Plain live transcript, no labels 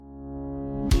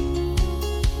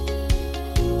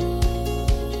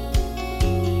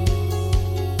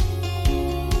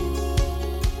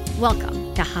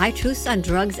Welcome to High Truths on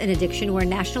Drugs and Addiction, where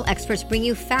national experts bring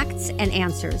you facts and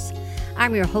answers.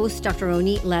 I'm your host, Dr.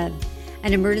 Ronit Lev,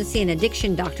 an emergency and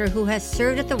addiction doctor who has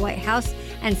served at the White House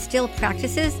and still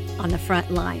practices on the front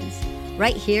lines.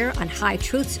 Right here on High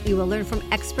Truths, you will learn from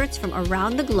experts from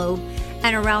around the globe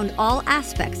and around all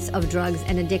aspects of drugs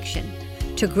and addiction.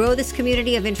 To grow this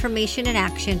community of information and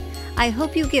action, I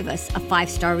hope you give us a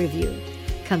 5-star review.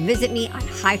 Come visit me on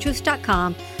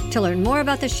hightruths.com to learn more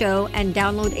about the show and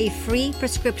download a free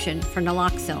prescription for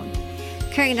naloxone.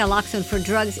 Carrying naloxone for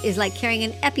drugs is like carrying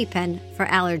an EpiPen for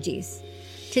allergies.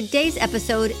 Today's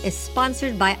episode is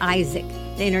sponsored by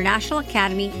ISAAC, the International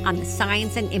Academy on the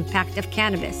Science and Impact of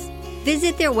Cannabis.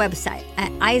 Visit their website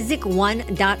at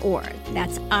ISAAC1.org.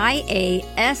 That's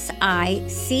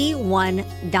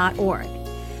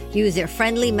IASIC1.org. Use their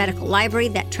friendly medical library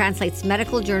that translates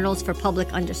medical journals for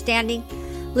public understanding.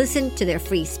 Listen to their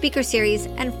free speaker series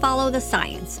and follow the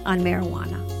science on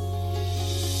marijuana.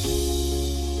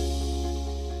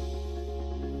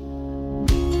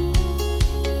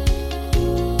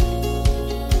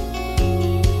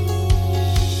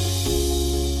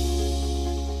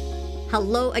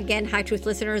 Hello again, High Truth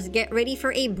listeners. Get ready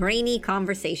for a brainy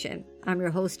conversation. I'm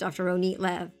your host, Dr. Ronit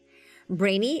Lev.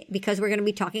 Brainy because we're going to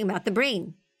be talking about the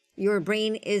brain. Your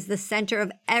brain is the center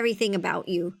of everything about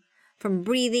you, from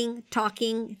breathing,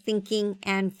 talking, thinking,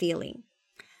 and feeling.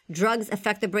 Drugs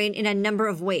affect the brain in a number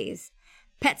of ways.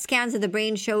 PET scans of the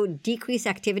brain show decreased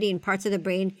activity in parts of the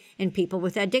brain in people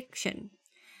with addiction.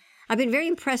 I've been very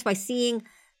impressed by seeing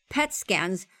PET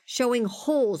scans showing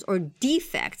holes or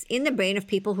defects in the brain of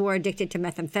people who are addicted to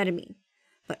methamphetamine.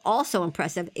 But also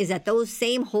impressive is that those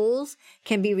same holes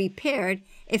can be repaired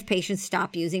if patients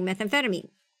stop using methamphetamine.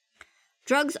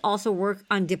 Drugs also work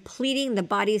on depleting the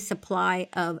body's supply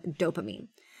of dopamine.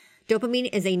 Dopamine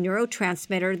is a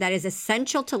neurotransmitter that is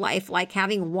essential to life, like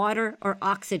having water or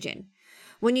oxygen.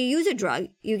 When you use a drug,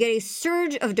 you get a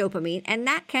surge of dopamine, and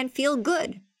that can feel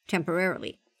good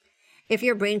temporarily. If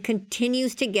your brain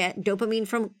continues to get dopamine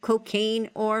from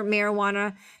cocaine or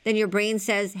marijuana, then your brain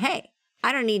says, hey,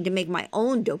 I don't need to make my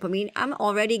own dopamine. I'm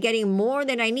already getting more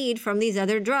than I need from these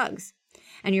other drugs.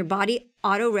 And your body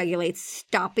auto-regulates,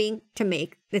 stopping to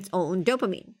make its own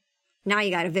dopamine. Now you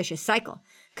got a vicious cycle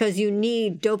because you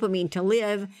need dopamine to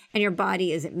live and your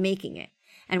body isn't making it.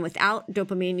 And without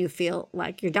dopamine, you feel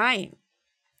like you're dying.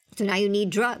 So now you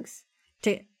need drugs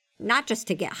to not just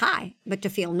to get high, but to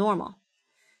feel normal.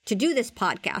 To do this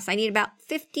podcast, I need about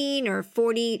 15 or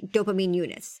 40 dopamine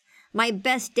units. My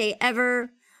best day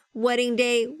ever, wedding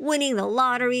day, winning the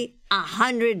lottery,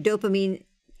 100 dopamine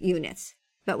units.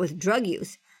 But with drug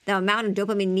use, the amount of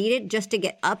dopamine needed just to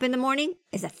get up in the morning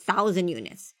is 1,000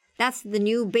 units. That's the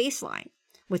new baseline.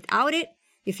 Without it,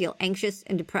 you feel anxious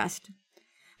and depressed.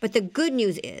 But the good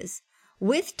news is,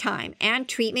 with time and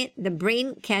treatment, the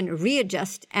brain can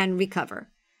readjust and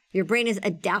recover. Your brain is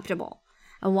adaptable.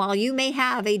 And while you may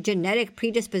have a genetic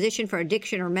predisposition for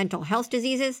addiction or mental health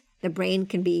diseases, the brain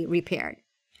can be repaired.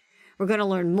 We're going to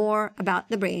learn more about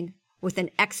the brain with an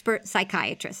expert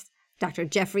psychiatrist, Dr.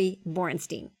 Jeffrey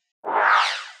Borenstein.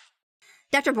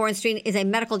 Dr. Borenstein is a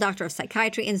medical doctor of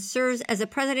psychiatry and serves as the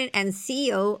president and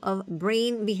CEO of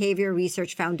Brain Behavior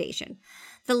Research Foundation,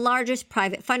 the largest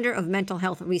private funder of mental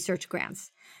health research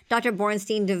grants. Dr.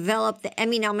 Borenstein developed the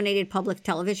Emmy-nominated public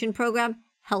television program,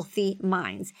 Healthy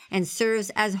Minds, and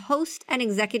serves as host and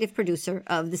executive producer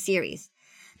of the series.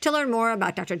 To learn more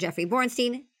about Dr. Jeffrey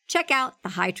Borenstein, check out the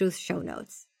High Truth show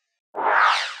notes.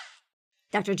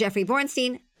 Dr. Jeffrey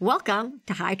Borenstein, welcome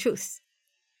to High Truths.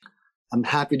 I'm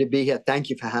happy to be here. Thank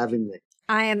you for having me.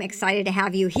 I am excited to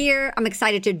have you here. I'm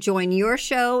excited to join your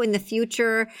show in the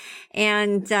future.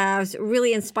 And I was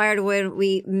really inspired when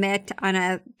we met on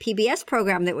a PBS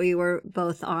program that we were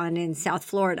both on in South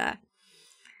Florida.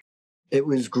 It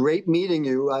was great meeting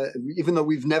you. Even though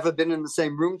we've never been in the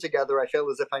same room together, I feel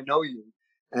as if I know you.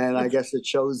 And I guess it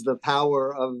shows the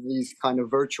power of these kind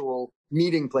of virtual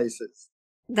meeting places.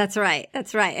 That's right.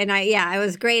 That's right. And it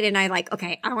was great. And I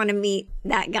okay, I want to meet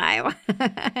that guy.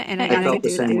 And I got to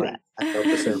do that. I felt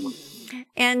the same way.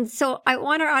 And so I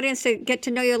want our audience to get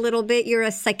to know you a little bit. You're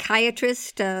a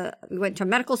psychiatrist. You went to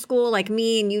medical school like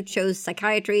me, and you chose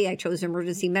psychiatry. I chose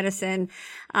emergency medicine.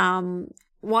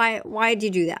 Why did you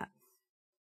do that?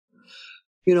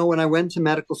 You know, when I went to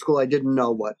medical school, I didn't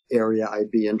know what area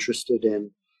I'd be interested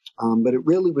in. But it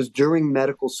really was during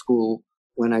medical school,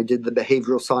 when I did the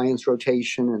behavioral science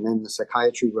rotation and then the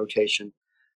psychiatry rotation,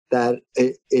 that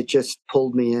it just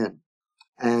pulled me in.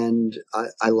 And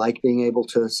I like being able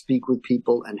to speak with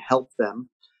people and help them.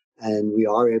 And we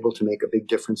are able to make a big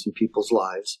difference in people's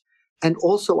lives. And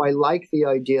also, I like the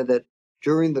idea that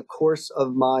during the course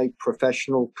of my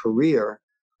professional career,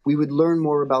 we would learn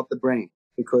more about the brain,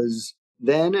 because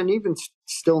then, and even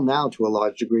still now to a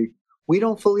large degree, we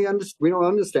don't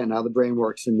understand how the brain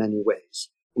works in many ways.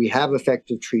 We have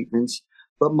effective treatments,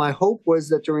 but my hope was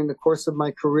that during the course of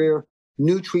my career,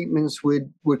 new treatments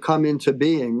would come into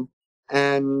being,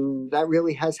 and that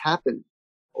really has happened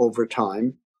over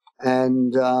time.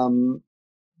 And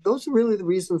those are really the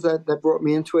reasons that brought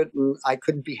me into it, and I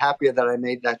couldn't be happier that I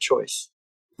made that choice.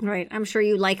 Right. I'm sure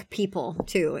you like people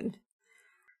too. And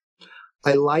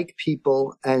I like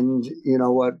people, and you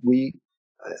know what,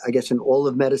 I guess in all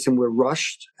of medicine, we're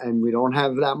rushed and we don't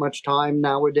have that much time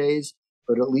nowadays,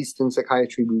 but at least in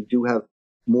psychiatry, we do have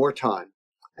more time,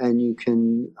 and you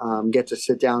can get to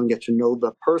sit down, get to know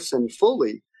the person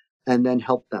fully, and then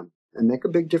help them and make a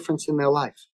big difference in their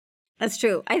life. That's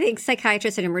true. I think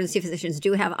psychiatrists and emergency physicians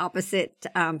do have opposite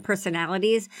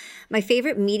personalities. My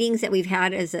favorite meetings that we've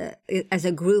had as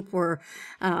a group were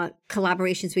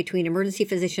collaborations between emergency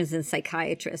physicians and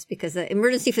psychiatrists, because the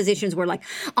emergency physicians were like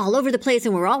all over the place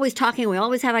and we're always talking, we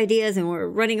always have ideas, and we're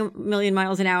running a million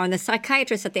miles an hour. And the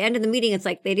psychiatrists at the end of the meeting, it's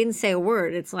like they didn't say a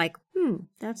word. It's like,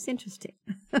 that's interesting.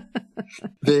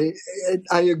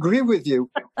 I agree with you.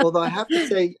 Although I have to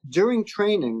say, during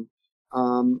training,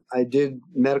 I did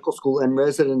medical school and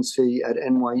residency at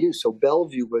NYU. So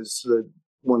Bellevue was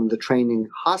one of the training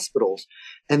hospitals.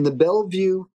 And the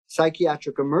Bellevue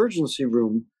Psychiatric Emergency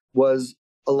Room was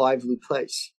a lively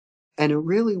place. And it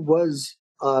really was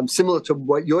similar to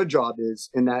what your job is,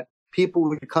 in that people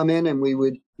would come in and we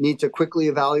would need to quickly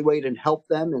evaluate and help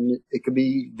them. And it could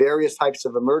be various types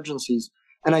of emergencies.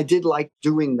 And I did like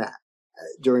doing that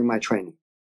during my training.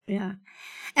 Yeah.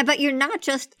 But you're not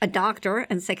just a doctor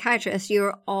and psychiatrist.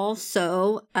 You're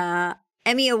also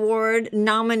Emmy Award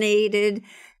nominated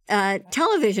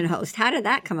television host. How did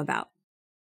that come about?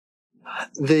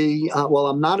 Well,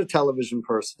 I'm not a television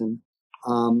person,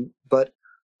 but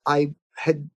I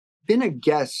had been a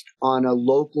guest on a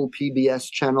local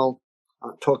PBS channel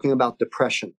talking about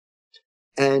depression.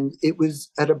 And it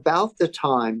was at about the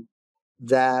time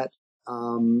that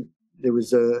there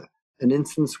was an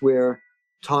instance where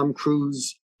Tom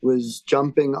Cruise was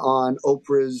jumping on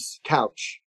Oprah's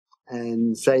couch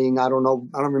and saying, I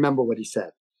don't remember what he said.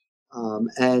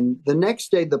 And the next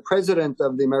day, the president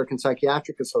of the American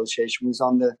Psychiatric Association was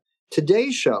on the Today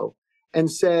Show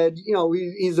and said,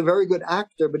 he's a very good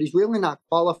actor, but he's really not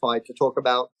qualified to talk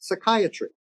about psychiatry.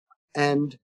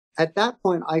 And at that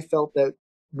point, I felt that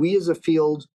we as a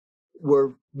field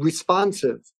were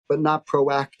responsive, but not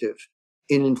proactive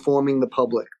in informing the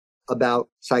public about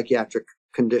psychiatric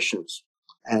conditions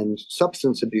and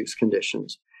substance abuse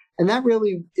conditions. And that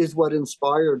really is what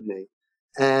inspired me.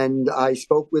 And I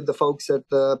spoke with the folks at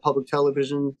the public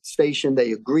television station.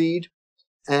 They agreed.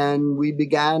 And we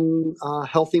began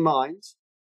Healthy Minds.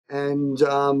 And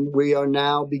we are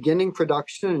now beginning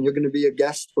production. And you're going to be a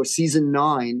guest for season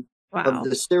 9 of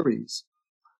the series.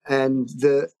 And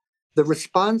the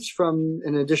response from,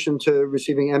 in addition to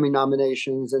receiving Emmy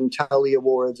nominations and Telly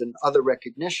Awards and other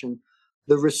recognition,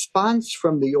 the response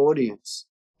from the audience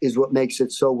is what makes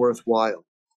it so worthwhile.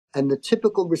 And the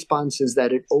typical response is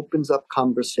that it opens up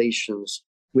conversations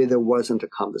where there wasn't a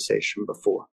conversation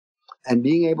before. And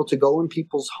being able to go in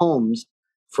people's homes,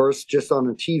 first just on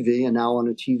a TV and now on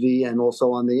a TV and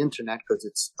also on the internet, because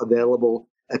it's available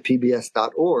at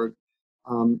pbs.org,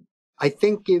 I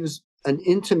think gives an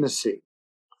intimacy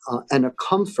and a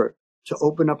comfort to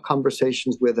open up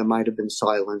conversations where there might have been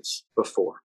silence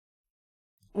before.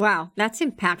 Wow, that's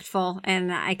impactful.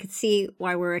 And I could see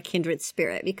why we're a kindred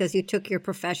spirit, because you took your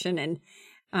profession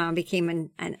and became an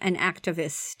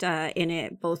activist in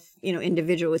it, both,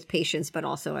 individual with patients, but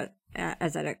also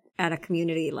at a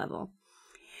community level.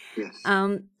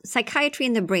 Yes. Psychiatry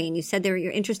and the brain, you said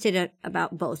you're interested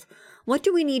about both. What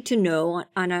do we need to know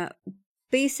on a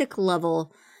basic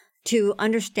level to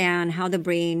understand how the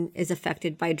brain is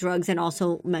affected by drugs and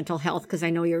also mental health? Because I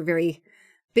know you're a very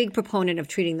big proponent of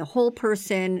treating the whole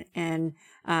person and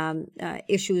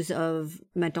issues of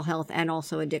mental health and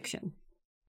also addiction.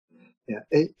 Yeah,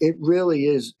 it really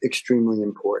is extremely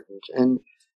important. And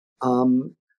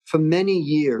for many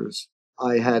years,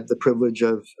 I had the privilege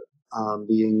of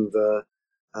being the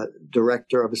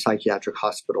director of a psychiatric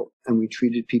hospital. And we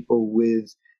treated people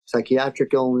with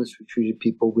psychiatric illness. We treated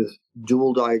people with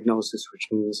dual diagnosis, which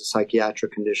means a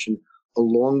psychiatric condition,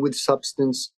 along with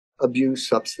substance abuse,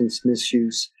 substance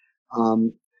misuse.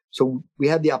 So we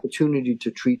had the opportunity to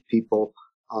treat people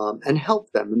and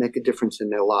help them and make a difference in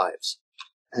their lives.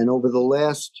 And over the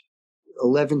last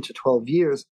 11 to 12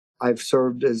 years, I've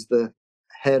served as the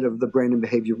head of the Brain and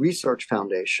Behavior Research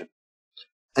Foundation.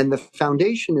 And the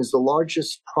foundation is the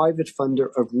largest private funder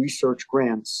of research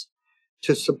grants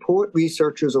to support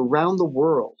researchers around the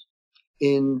world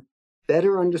in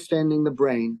better understanding the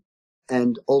brain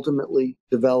and ultimately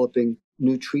developing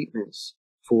new treatments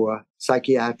for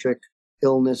psychiatric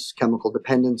illness, chemical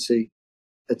dependency,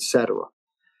 etc.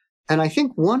 And I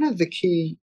think one of the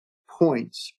key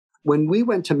points, when we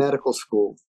went to medical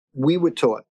school, we were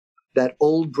taught that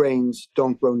old brains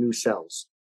don't grow new cells.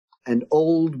 And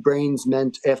old brains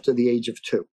meant after the age of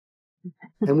 2.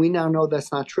 And we now know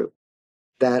that's not true.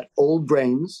 That old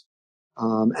brains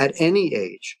at any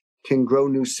age can grow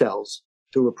new cells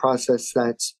through a process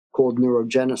that's called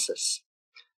neurogenesis.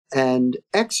 And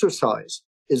exercise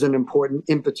is an important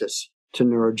impetus to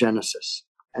neurogenesis.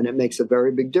 And it makes a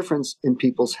very big difference in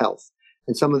people's health.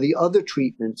 And some of the other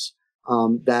treatments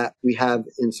that we have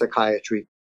in psychiatry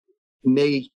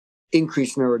may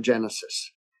increase neurogenesis.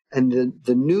 And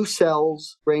the new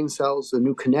cells, brain cells, the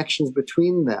new connections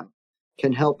between them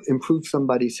can help improve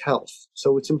somebody's health.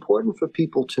 So it's important for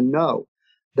people to know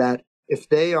that if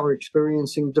they are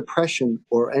experiencing depression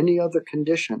or any other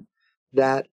condition,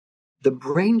 that the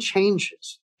brain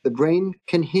changes. The brain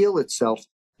can heal itself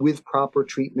with proper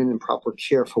treatment and proper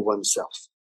care for oneself.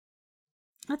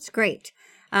 That's great.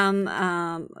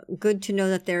 Good to know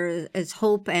that there is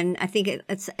hope, and I think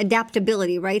it's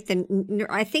adaptability, right?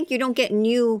 I think you don't get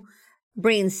new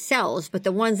brain cells, but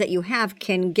the ones that you have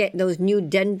can get those new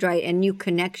dendrite and new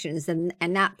connections, and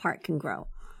that part can grow.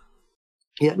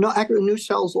 Yeah, no, new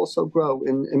cells also grow,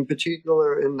 in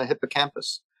particular in the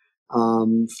hippocampus,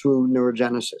 through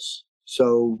neurogenesis.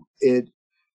 So it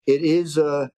is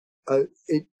the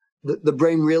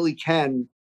brain really can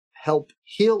help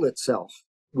heal itself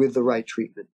with the right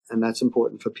treatment. And that's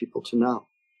important for people to know.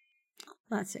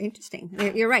 That's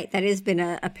interesting. You're right. That has been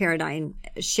a paradigm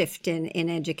shift in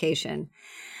education.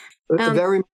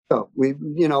 Very much so.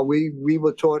 We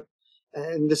were taught,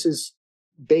 and this is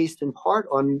based in part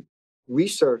on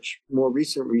research, more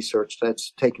recent research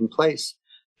that's taken place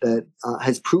that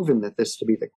has proven that this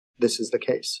is the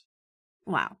case.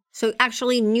 Wow. So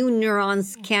actually new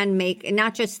neurons can make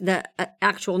not just the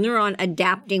actual neuron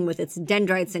adapting with its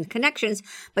dendrites and connections,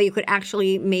 but you could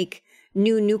actually make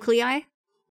new nuclei?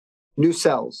 New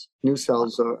cells. New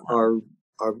cells are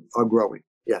growing.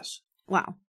 Yes.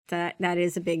 Wow. That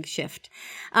is a big shift.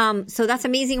 So that's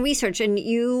amazing research. And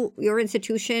your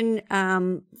institution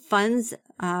funds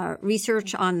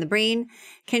research on the brain.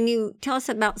 Can you tell us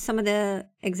about some of the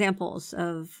examples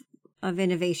of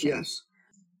innovation?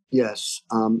 Yes,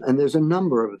 and there's a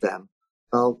number of them.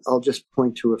 I'll just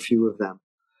point to a few of them.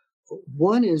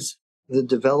 One is the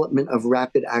development of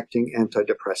rapid-acting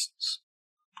antidepressants.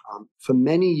 For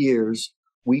many years,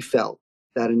 we felt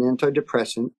that an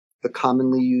antidepressant, the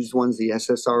commonly used ones, the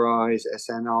SSRIs,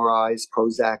 SNRIs,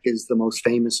 Prozac is the most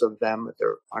famous of them, but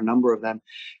there are a number of them,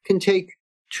 can take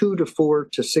 2 to 4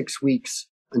 to 6 weeks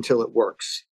until it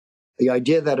works. The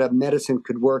idea that a medicine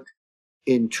could work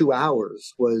in 2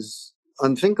 hours was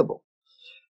unthinkable.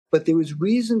 But there was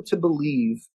reason to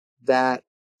believe that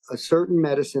a certain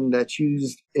medicine that's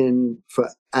used for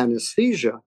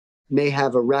anesthesia may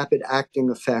have a rapid acting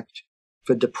effect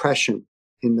for depression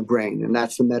in the brain. And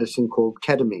that's the medicine called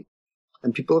ketamine.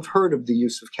 And people have heard of the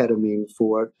use of ketamine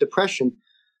for depression.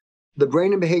 The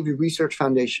Brain and Behavior Research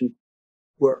Foundation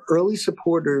were early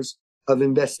supporters of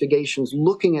investigations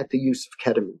looking at the use of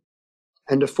ketamine.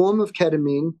 And a form of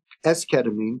ketamine,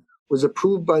 S-ketamine, was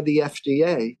approved by the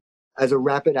FDA as a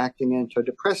rapid-acting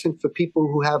antidepressant for people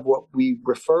who have what we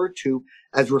refer to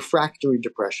as refractory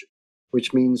depression,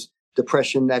 which means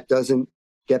depression that doesn't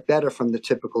get better from the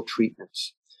typical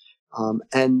treatments.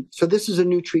 And so this is a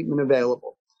new treatment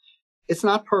available. It's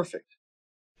not perfect,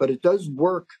 but it does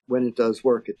work when it does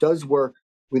work. It does work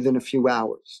within a few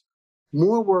hours.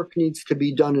 More work needs to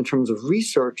be done in terms of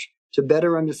research to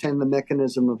better understand the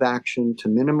mechanism of action, to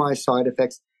minimize side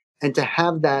effects, and to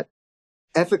have that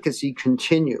efficacy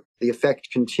continue, the effect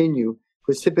continue,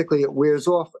 because typically it wears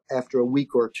off after a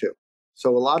week or 2.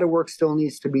 So a lot of work still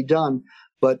needs to be done,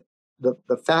 but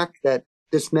the fact that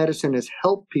this medicine has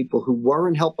helped people who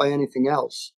weren't helped by anything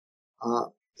else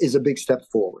is a big step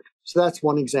forward. So that's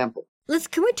one example.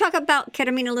 Can we talk about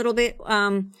ketamine a little bit?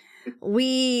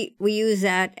 We use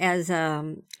that as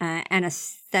an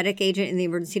anesthetic agent in the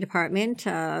emergency department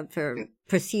for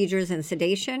procedures and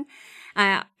sedation.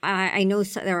 I know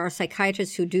there are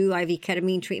psychiatrists who do IV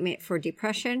ketamine treatment for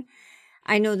depression.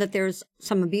 I know that there's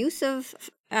some abuse of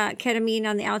ketamine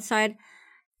on the outside.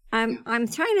 I'm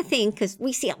trying to think, because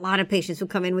we see a lot of patients who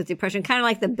come in with depression, kind of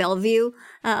like the Bellevue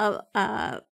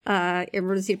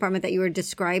emergency department that you were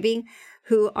describing,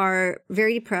 who are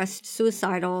very depressed,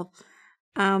 suicidal,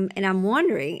 And I'm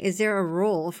wondering, is there a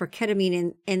role for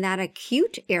ketamine in that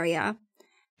acute area?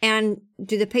 And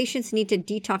do the patients need to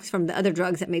detox from the other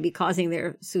drugs that may be causing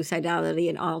their suicidality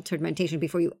and altered mentation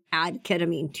before you add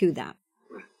ketamine to that?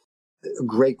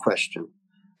 Great question.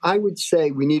 I would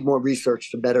say we need more research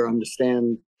to better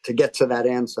understand, to get to that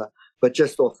answer. But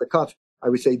just off the cuff, I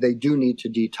would say they do need to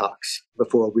detox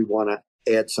before we want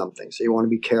to add something. So you want to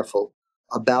be careful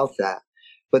about that.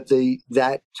 But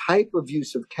that type of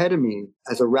use of ketamine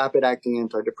as a rapid-acting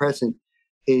antidepressant,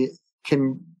 it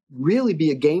can really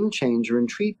be a game changer in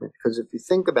treatment. Because if you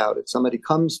think about it, somebody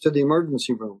comes to the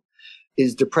emergency room,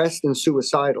 is depressed and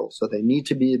suicidal, so they need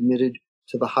to be admitted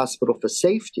to the hospital for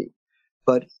safety.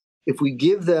 But if we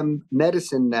give them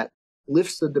medicine that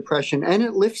lifts the depression and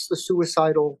it lifts the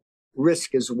suicidal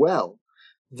risk as well,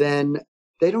 then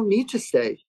they don't need to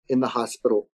stay in the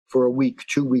hospital for a week,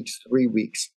 2 weeks, 3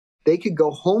 weeks. They could go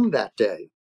home that day,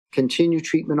 continue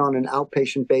treatment on an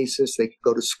outpatient basis. They could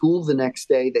go to school the next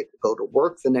day. They could go to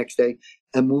work the next day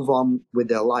and move on with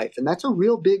their life. And that's a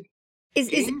real big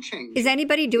game changer. Is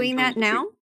anybody doing that now?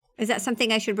 Is that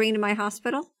something I should bring to my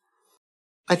hospital?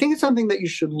 I think it's something that you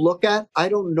should look at. I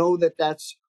don't know that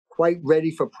that's quite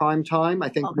ready for prime time. I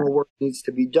think more work needs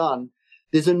to be done.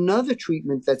 There's another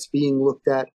treatment that's being looked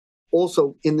at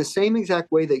also in the same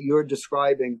exact way that you're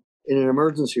describing in an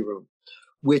emergency room,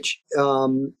 which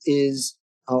is,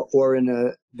 or in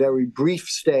a very brief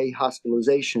stay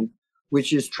hospitalization,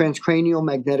 which is transcranial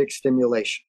magnetic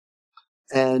stimulation.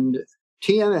 And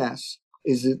TMS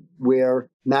is where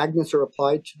magnets are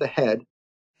applied to the head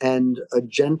and a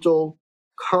gentle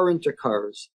current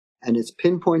occurs, and it's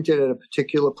pinpointed at a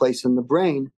particular place in the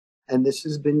brain. And this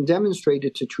has been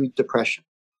demonstrated to treat depression.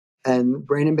 And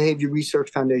Brain and Behavior Research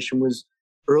Foundation was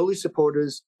early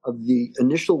supporters of the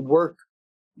initial work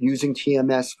using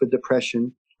TMS for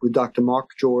depression with Dr.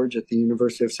 Mark George at the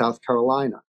University of South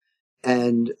Carolina.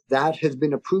 And that has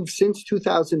been approved since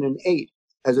 2008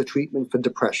 as a treatment for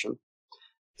depression.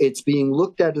 It's being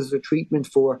looked at as a treatment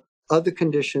for other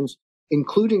conditions,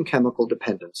 including chemical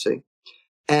dependency.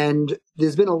 And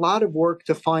there's been a lot of work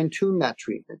to fine-tune that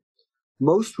treatment.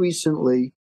 Most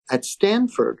recently at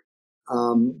Stanford,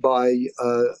 by,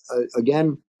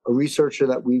 again, a researcher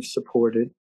that we've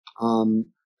supported,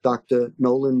 Dr.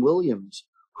 Nolan Williams,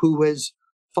 who has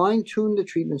fine-tuned the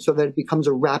treatment so that it becomes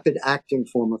a rapid-acting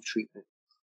form of treatment.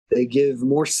 They give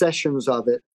more sessions of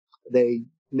it. They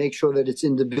make sure that it's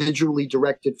individually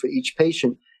directed for each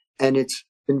patient, and it's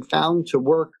been found to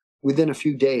work within a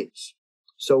few days.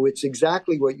 So it's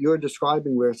exactly what you're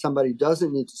describing, where somebody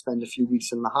doesn't need to spend a few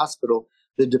weeks in the hospital,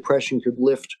 the depression could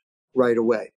lift right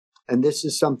away. And this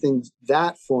is something,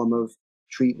 that form of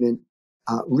treatment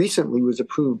recently was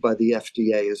approved by the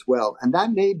FDA as well. And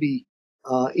that may be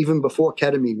even before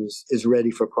ketamine is ready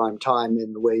for prime time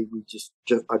in the way we just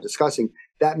are discussing,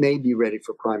 that may be ready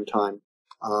for prime time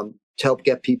to help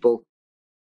get people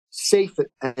safe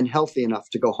and healthy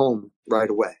enough to go home right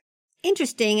away.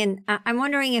 Interesting. And I'm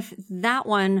wondering if that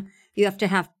one, you have to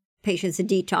have patients a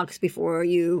detox before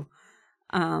you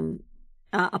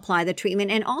apply the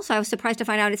treatment. And also, I was surprised to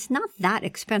find out it's not that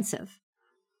expensive.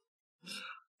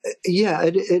 Yeah,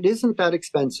 it isn't that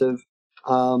expensive.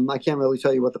 I can't really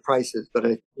tell you what the price is, but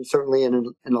certainly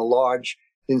in a large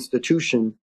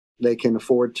institution, they can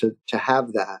afford to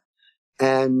have that.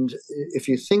 And if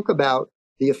you think about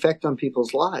the effect on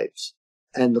people's lives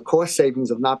and the cost savings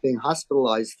of not being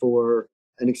hospitalized for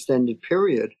an extended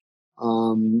period,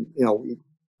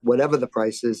 whatever the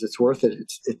price is, it's worth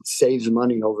it. It saves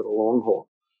money over the long haul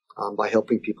by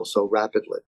helping people so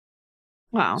rapidly.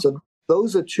 Wow. So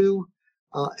those are two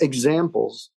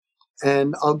examples.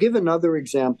 And I'll give another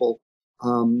example.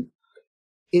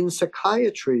 In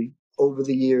psychiatry over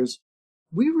the years,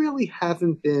 we really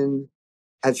haven't been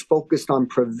as focused on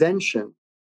prevention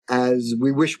as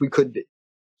we wish we could be.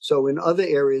 So in other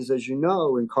areas, as you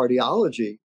know, in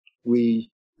cardiology,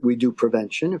 we do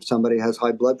prevention. If somebody has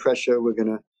high blood pressure, we're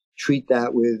going to treat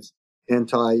that with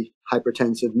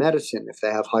antihypertensive medicine. If they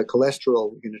have high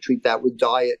cholesterol, we're going to treat that with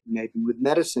diet, maybe with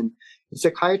medicine. In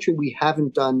psychiatry, we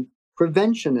haven't done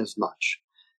prevention as much.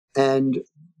 And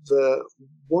the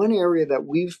one area that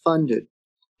we've funded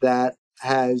that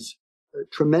has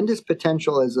tremendous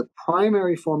potential as a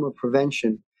primary form of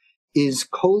prevention is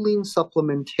choline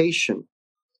supplementation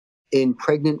in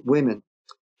pregnant women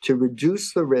to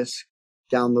reduce the risk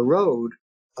down the road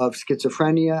of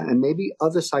schizophrenia and maybe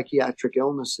other psychiatric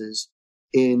illnesses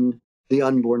in the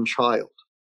unborn child.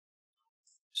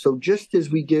 So just as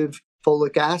we give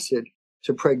folic acid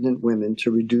to pregnant women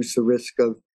to reduce the risk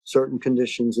of certain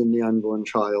conditions in the unborn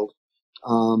child,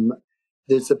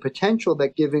 there's a potential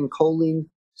that giving choline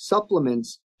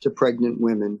supplements to pregnant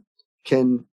women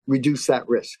can reduce that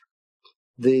risk.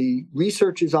 The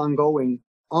research is ongoing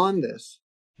on this,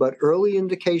 but early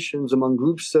indications among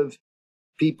groups of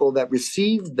people that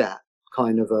received that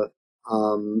kind of a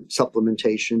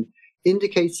supplementation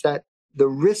indicates that the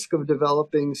risk of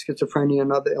developing schizophrenia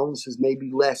and other illnesses may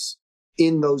be less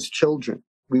in those children.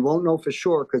 We won't know for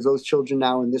sure because those children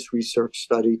now in this research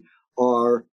study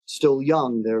are still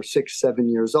young. They're 6, 7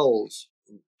 years old.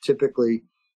 Typically,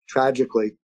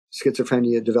 tragically,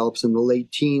 schizophrenia develops in the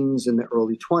late teens and the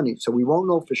early 20s. So we won't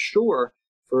know for sure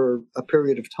for a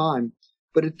period of time.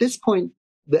 But at this point,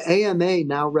 the AMA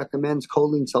now recommends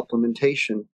choline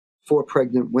supplementation for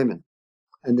pregnant women.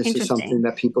 And this is something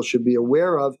that people should be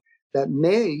aware of that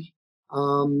may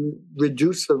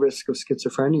reduce the risk of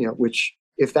schizophrenia, which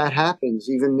if that happens,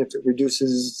 even if it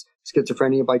reduces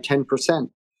schizophrenia by 10%,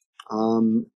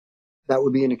 that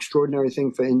would be an extraordinary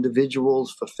thing for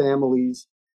individuals, for families,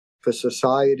 for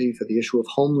society, for the issue of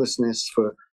homelessness,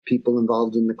 for people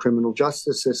involved in the criminal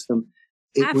justice system.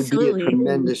 It Absolutely.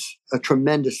 would be a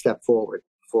tremendous step forward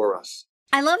for us.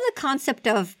 I love the concept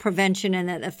of prevention and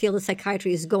that the field of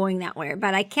psychiatry is going that way,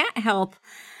 but I can't help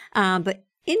but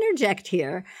interject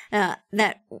here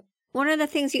that one of the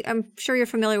things I'm sure you're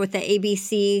familiar with the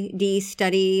ABCD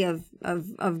study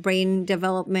of brain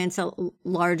development, so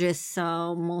largest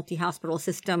multi-hospital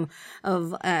system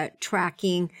of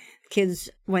tracking kids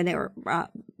when they were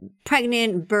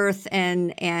pregnant, birth,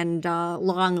 and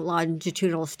long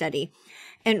longitudinal study.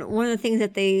 And one of the things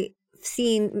that they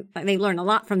learned a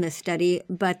lot from this study,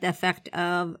 but the effect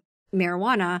of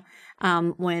marijuana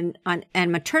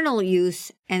and maternal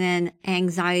use, and then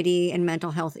anxiety and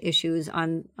mental health issues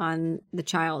on the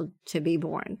child to be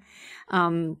born.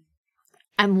 I'm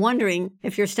wondering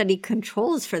if your study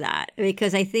controls for that,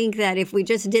 because I think that if we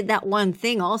just did that one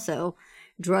thing, also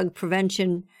drug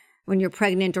prevention when you're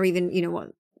pregnant, or even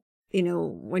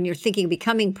when you're thinking of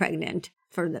becoming pregnant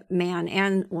for the man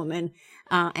and woman,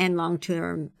 and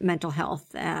long-term mental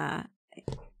health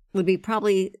would be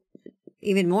probably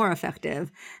even more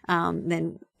effective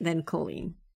than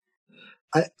choline.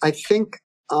 I think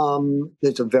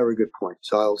that's a very good point.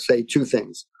 So I'll say two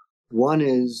things. One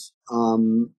is,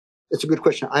 it's a good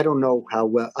question. I don't know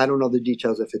I don't know the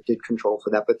details if it did control for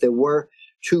that, but there were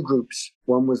two groups.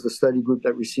 One was the study group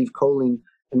that received choline,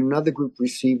 and another group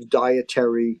received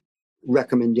dietary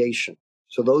recommendation.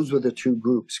 So those were the two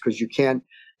groups, because you can't,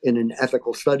 in an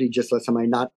ethical study, just let somebody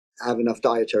not have enough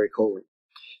dietary choline.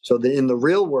 So in the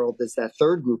real world, there's that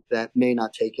third group that may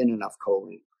not take in enough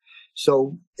choline.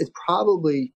 So it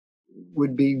probably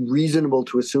would be reasonable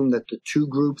to assume that the two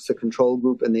groups, the control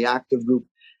group and the active group,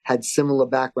 had similar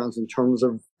backgrounds in terms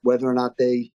of whether or not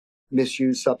they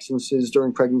misuse substances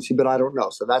during pregnancy, but I don't know.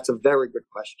 So that's a very good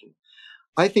question.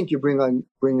 I think you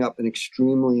bring up an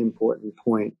extremely important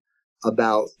point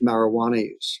about marijuana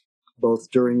use,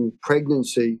 both during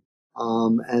pregnancy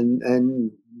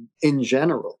and in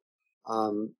general.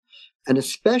 And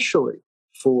especially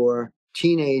for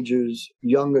teenagers,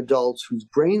 young adults whose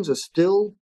brains are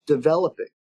still developing.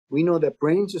 We know that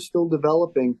brains are still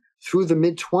developing through the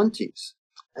mid-20s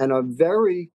and are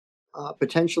very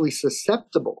potentially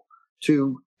susceptible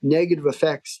to negative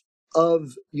effects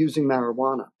of using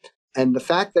marijuana. And the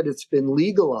fact that it's been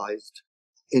legalized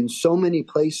in so many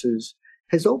places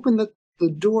has opened the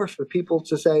door for people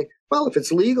to say, well, if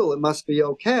it's legal, it must be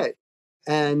okay.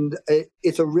 And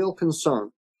it's a real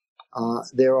concern.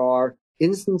 There are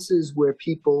instances where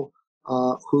people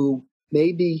who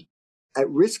may be at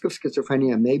risk of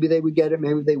schizophrenia, maybe they would get it,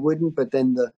 maybe they wouldn't, but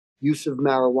then the use of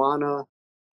marijuana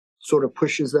sort of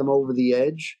pushes them over the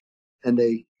edge and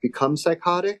they become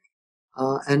psychotic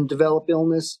and develop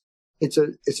illness. It's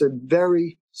a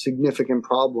very significant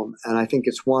problem. And I think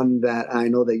it's one that I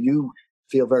know that you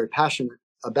feel very passionate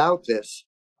about this.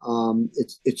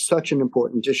 It's such an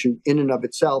important issue in and of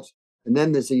itself. And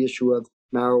then there's the issue of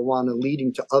marijuana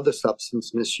leading to other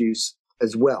substance misuse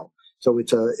as well. So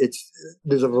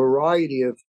there's a variety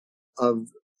of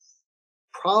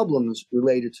problems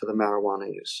related to the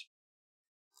marijuana use.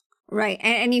 Right.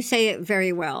 And you say it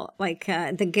very well, like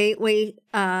the gateway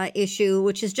issue,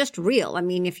 which is just real. I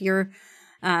mean, if you're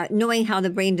knowing how the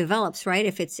brain develops, right?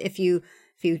 If you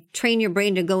train your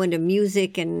brain to go into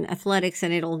music and athletics,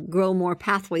 and it'll grow more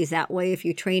pathways that way. If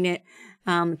you train it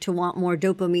to want more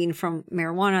dopamine from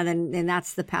marijuana, then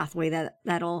that's the pathway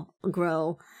that'll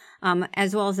grow,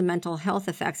 as well as the mental health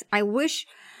effects. I wish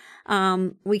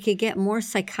we could get more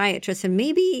psychiatrists, and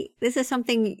maybe this is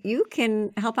something you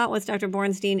can help out with, Dr.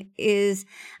 Borenstein, is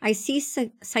I see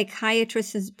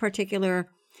psychiatrists in particular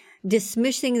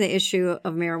dismissing the issue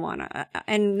of marijuana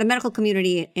and the medical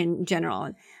community in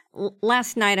general.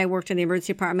 last night I worked in the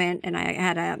emergency department, and I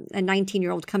had a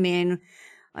 19-year-old come in,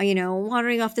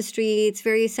 wandering off the streets,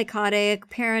 very psychotic,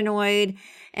 paranoid.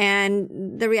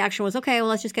 And the reaction was, okay, well,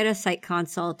 let's just get a psych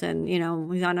consult. And,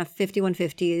 he's on a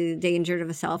 5150, danger to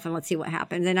himself, and let's see what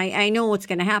happens. And I know what's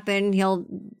going to happen. He'll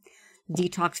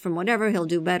detox from whatever, he'll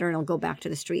do better, and he'll go back to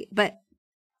the street. But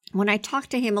when I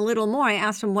talked to him a little more, I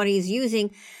asked him what he's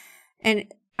using.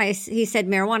 And he said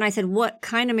marijuana. I said, what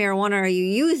kind of marijuana are you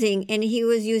using? And he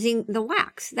was using the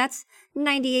wax. That's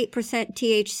 98%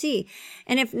 THC.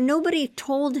 And if nobody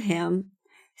told him,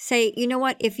 say, you know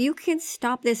what, if you can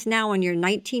stop this now when you're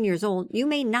 19 years old, you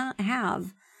may not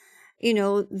have,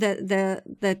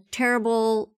 the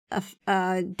terrible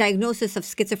diagnosis of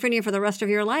schizophrenia for the rest of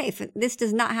your life. This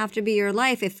does not have to be your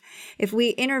life. If we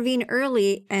intervene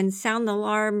early and sound the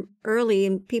alarm early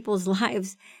in people's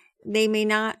lives, they may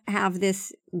not have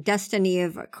this destiny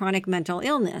of chronic mental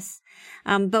illness.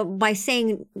 But by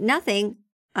saying nothing,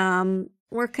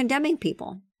 we're condemning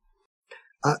people.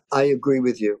 I agree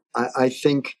with you. I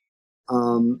think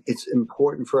it's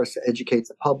important for us to educate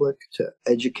the public, to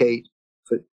educate,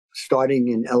 starting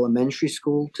in elementary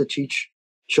school, to teach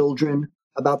children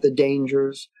about the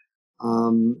dangers.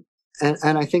 And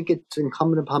I think it's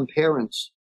incumbent upon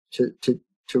parents to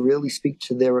really speak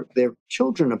to their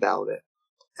children about it.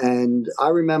 And I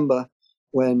remember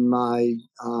when my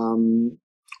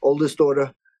oldest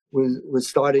daughter was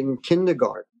starting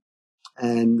kindergarten,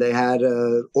 and they had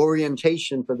a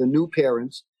orientation for the new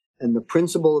parents, and the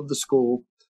principal of the school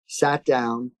sat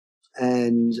down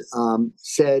and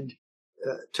said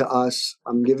to us,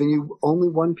 I'm giving you only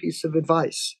one piece of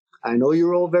advice. I know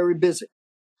you're all very busy,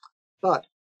 but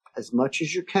as much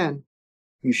as you can,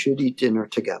 you should eat dinner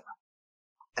together.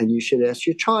 And you should ask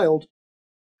your child,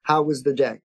 how was the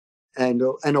day? And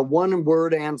a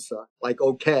one-word answer, like,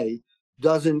 okay,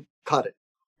 doesn't cut it.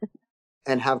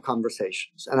 And have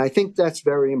conversations. And I think that's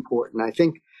very important. I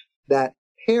think that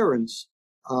parents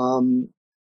can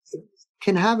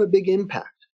have a big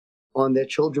impact on their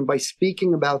children by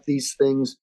speaking about these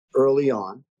things early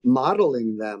on,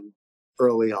 modeling them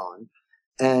early on,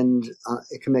 and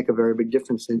it can make a very big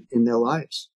difference in their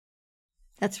lives.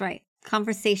 That's right.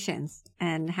 Conversations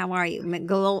and how are you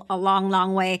go a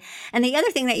long way. And the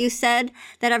other thing that you said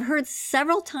that I've heard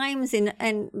several times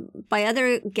and by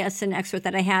other guests and experts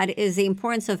that I had is the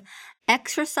importance of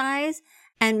exercise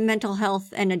and mental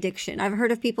health and addiction. I've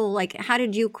heard of people like, how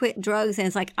did you quit drugs? And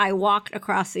it's like, I walked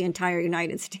across the entire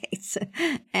United States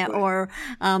or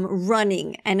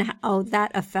running, and how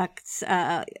that affects,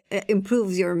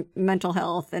 improves your mental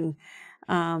health and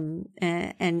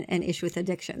issue with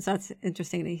addiction. So that's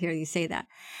interesting to hear you say that.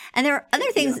 And there are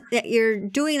other things that you're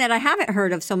doing that I haven't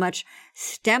heard of so much.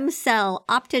 Stem cell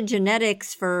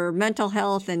optogenetics for mental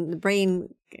health and the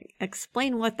brain.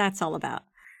 Explain what that's all about.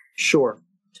 Sure.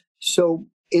 So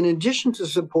in addition to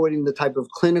supporting the type of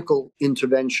clinical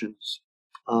interventions,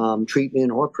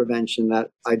 treatment or prevention that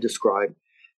I described,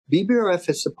 BBRF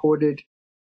has supported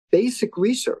basic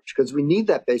research because we need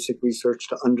that basic research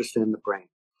to understand the brain.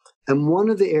 And one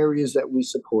of the areas that we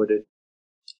supported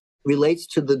relates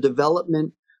to the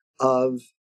development of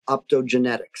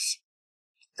optogenetics.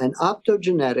 And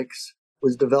optogenetics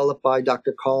was developed by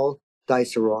Dr. Carl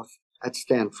Diceroff at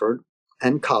Stanford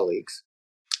and colleagues.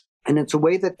 And it's a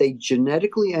way that they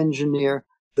genetically engineer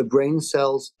the brain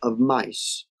cells of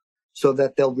mice so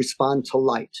that they'll respond to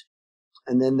light.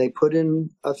 And then they put in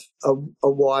a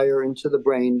wire into the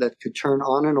brain that could turn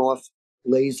on and off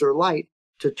laser light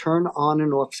to turn on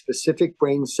and off specific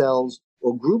brain cells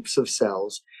or groups of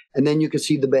cells. And then you can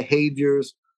see the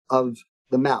behaviors of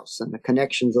the mouse and the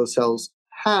connections those cells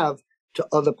have to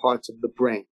other parts of the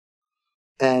brain.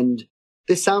 And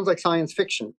this sounds like science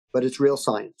fiction, but it's real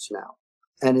science now.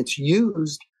 And it's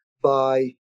used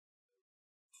by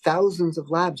thousands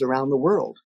of labs around the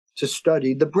world to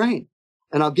study the brain.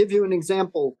 And I'll give you an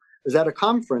example. I was at a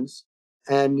conference,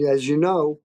 and as you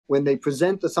know, when they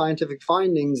present the scientific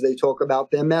findings, they talk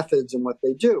about their methods and what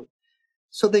they do.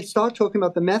 So they start talking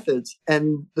about the methods,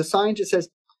 and the scientist says,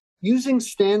 using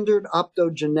standard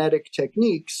optogenetic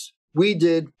techniques, we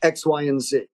did X, Y, and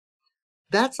Z.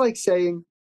 That's like saying,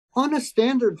 on a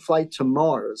standard flight to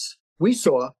Mars, we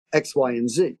saw X, Y, and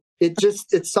Z.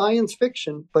 It's science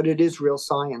fiction, but it is real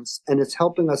science, and it's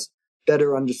helping us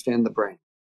better understand the brain.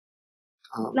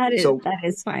 That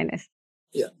is finest.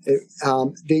 Yeah.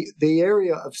 The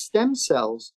area of stem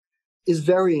cells is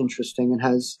very interesting and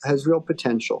has real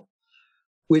potential,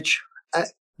 which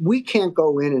we can't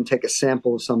go in and take a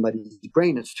sample of somebody's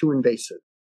brain. It's too invasive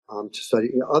to study.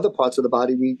 Other parts of the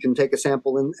body, we can take a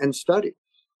sample and study,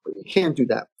 but you can't do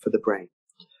that for the brain.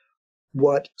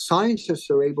 What scientists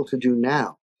are able to do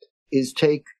now is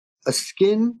take a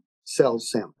skin cell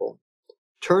sample,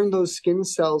 turn those skin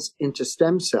cells into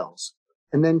stem cells,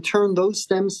 and then turn those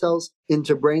stem cells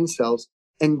into brain cells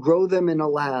and grow them in a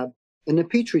lab in a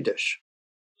petri dish.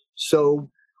 So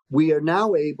we are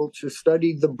now able to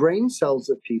study the brain cells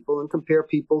of people and compare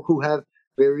people who have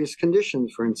various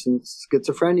conditions, for instance,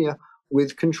 schizophrenia,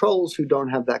 with controls who don't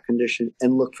have that condition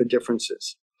and look for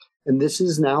differences. And this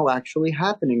is now actually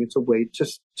happening. It's a way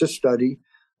to study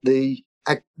the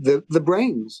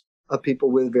brains of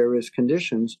people with various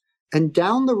conditions. And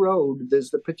down the road,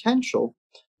 there's the potential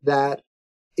that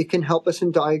it can help us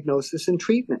in diagnosis and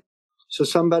treatment. So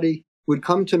somebody would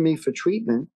come to me for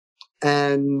treatment,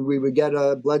 and we would get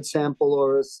a blood sample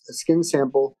or a skin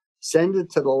sample, send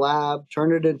it to the lab,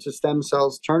 turn it into stem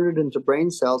cells, turn it into brain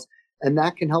cells, and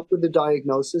that can help with the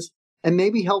diagnosis and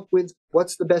maybe help with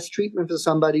what's the best treatment for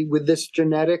somebody with this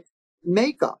genetic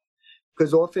makeup.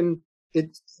 Because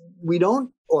we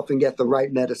don't often get the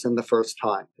right medicine the first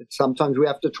time. Sometimes we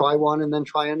have to try one and then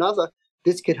try another.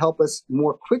 This could help us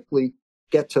more quickly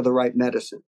get to the right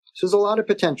medicine. So there's a lot of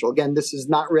potential. Again, this is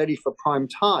not ready for prime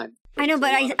time. I know,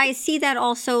 but I see that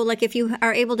also, like if you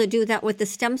are able to do that with the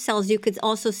stem cells, you could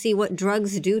also see what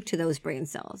drugs do to those brain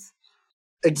cells.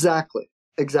 Exactly.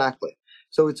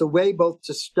 So it's a way both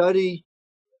to study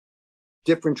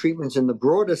different treatments in the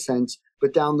broader sense,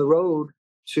 but down the road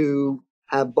to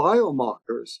have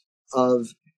biomarkers of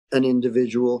an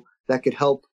individual that could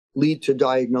help lead to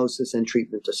diagnosis and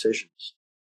treatment decisions.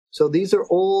 So these are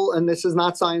all, and this is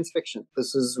not science fiction.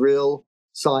 This is real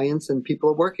science and people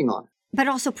are working on it. But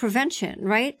also prevention,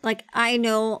 right? Like I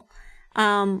know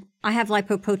I have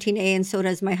lipoprotein A and so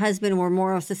does my husband. We're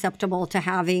more susceptible to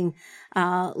having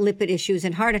lipid issues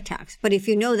and heart attacks. But if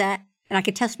you know that, and I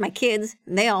could test my kids,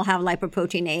 they all have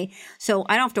lipoprotein A. So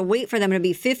I don't have to wait for them to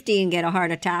be 50 and get a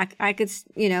heart attack. I could,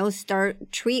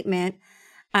 start treatment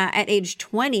at age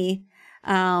 20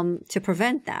 to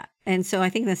prevent that. And so I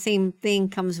think the same thing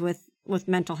comes with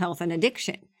mental health and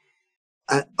addiction.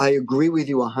 I agree with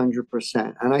you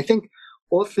 100%. And I think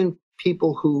often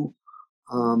people who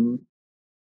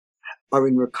are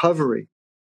in recovery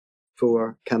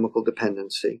for chemical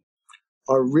dependency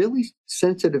are really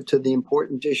sensitive to the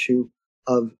important issue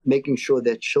of making sure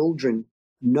that children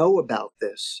know about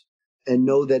this and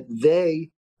know that they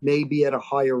may be at a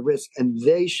higher risk and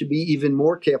they should be even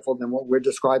more careful than what we're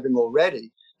describing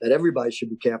already, that everybody should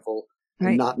be careful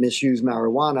and not misuse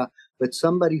marijuana. But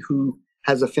somebody who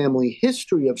has a family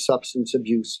history of substance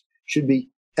abuse should be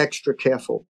extra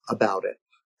careful about it.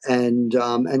 And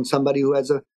somebody who has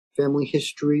a family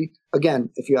history, again,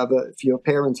 if your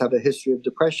parents have a history of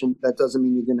depression, that doesn't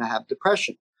mean you're going to have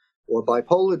depression or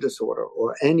bipolar disorder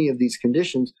or any of these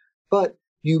conditions, but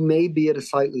you may be at a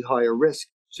slightly higher risk.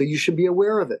 So you should be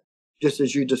aware of it, just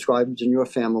as you described in your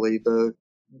family, the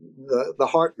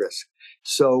heart risk.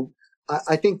 So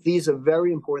I think these are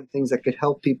very important things that could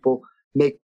help people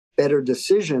make better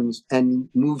decisions and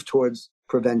move towards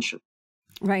prevention.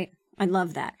 Right. I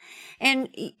love that. And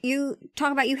you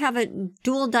talk about you have a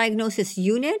dual diagnosis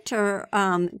unit or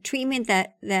treatment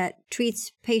that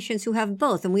treats patients who have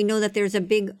both. And we know that there's a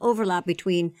big overlap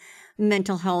between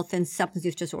mental health and substance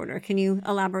use disorder. Can you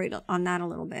elaborate on that a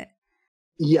little bit?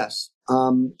 Yes.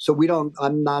 So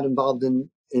I'm not involved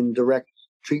in direct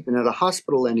treatment at a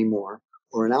hospital anymore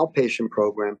or an outpatient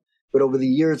program, but over the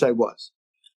years I was.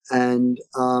 And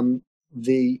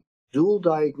the dual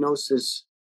diagnosis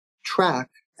track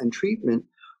and treatment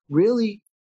really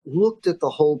looked at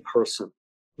the whole person,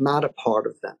 not a part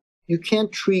of them. You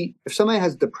can't treat, if somebody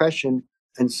has depression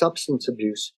and substance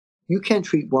abuse, you can't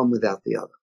treat one without the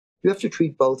other. You have to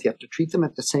treat both. You have to treat them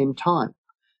at the same time.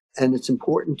 And it's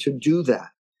important to do that.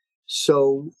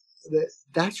 So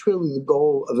that's really the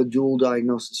goal of a dual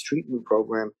diagnosis treatment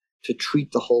program, to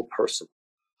treat the whole person.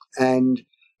 And,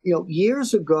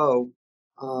 years ago,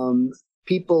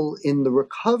 people in the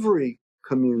recovery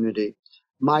community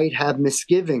might have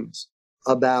misgivings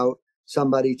about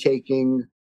somebody taking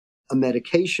a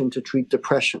medication to treat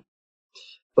depression.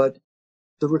 But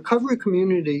the recovery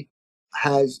community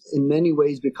has in many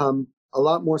ways become a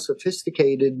lot more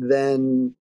sophisticated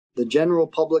than the general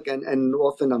public and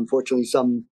often, unfortunately,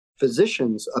 some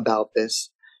physicians about this.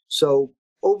 So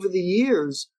over the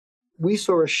years, we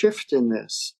saw a shift in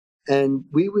this, and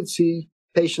we would see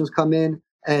patients come in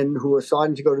and who are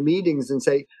starting to go to meetings and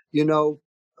say,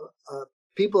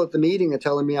 people at the meeting are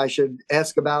telling me I should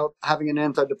ask about having an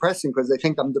antidepressant because they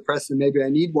think I'm depressed and maybe I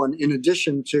need one in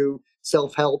addition to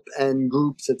self-help and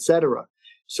groups, etc.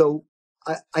 So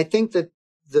I think that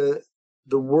the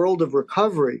world of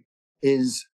recovery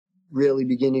is really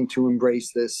beginning to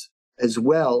embrace this as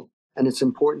well. And it's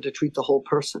important to treat the whole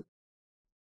person.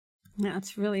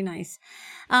 That's really nice.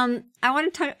 I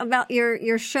want to talk about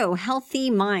your show, Healthy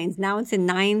Minds. Now it's in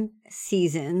 9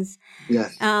 seasons.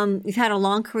 Yes. You've had a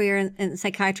long career in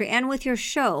psychiatry, and with your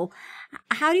show,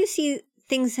 how do you see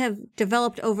things have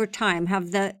developed over time?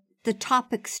 Have the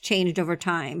topics changed over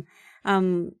time?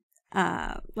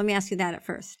 Let me ask you that at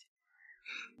first.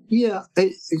 Yeah,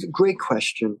 it's a great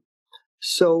question.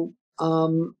 So,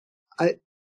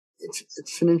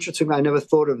 it's an interesting. I never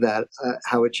thought of that.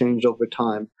 How it changed over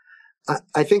time.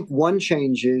 I think one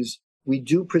change is we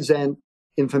do present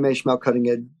information about cutting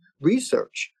edge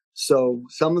research. So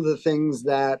some of the things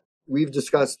that we've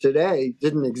discussed today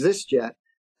didn't exist yet.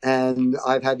 And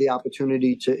I've had the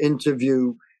opportunity to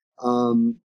interview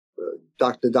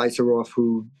Dr. Deiseroff,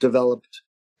 who developed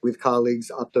with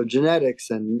colleagues optogenetics,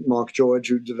 and Mark George,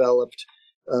 who developed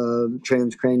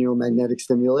transcranial magnetic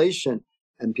stimulation,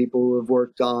 and people who have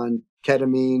worked on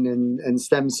ketamine and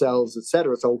stem cells, et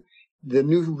cetera. So the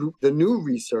new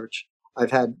research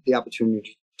I've had the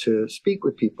opportunity to speak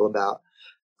with people about.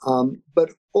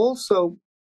 But also,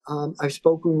 I've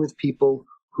spoken with people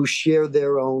who share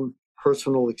their own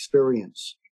personal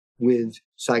experience with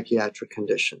psychiatric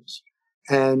conditions.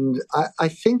 And I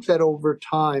think that over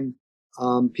time,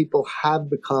 people have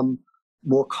become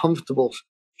more comfortable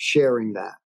sharing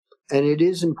that. And it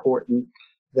is important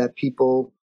that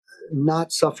people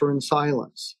not suffer in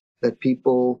silence, that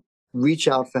people reach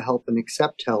out for help and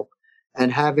accept help.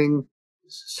 And having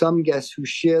some guests who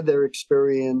share their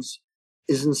experience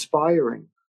is inspiring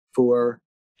for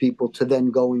people to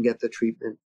then go and get the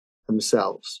treatment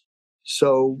themselves.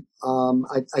 So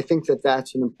I think that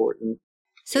that's an important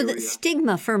area. The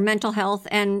stigma for mental health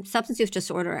and substance use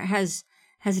disorder has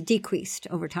decreased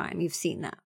over time. You've seen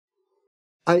that.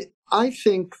 I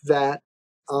think that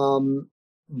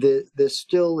there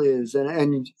still is,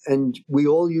 and we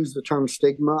all use the term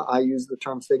stigma. I use the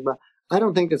term stigma. I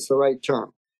don't think it's the right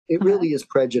term. It really is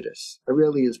prejudice. It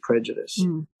really is prejudice.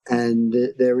 And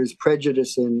there is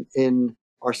prejudice in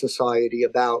our society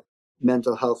about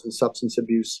mental health and substance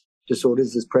abuse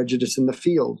disorders. There's prejudice in the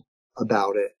field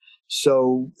about it.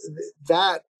 So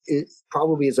that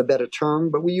probably is a better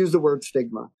term, but we use the word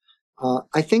stigma.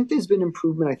 I think there's been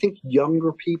improvement. I think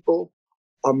younger people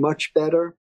are much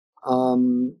better.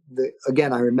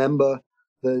 Again, I remember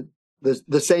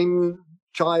the same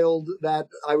child that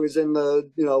I was in the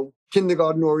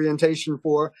kindergarten orientation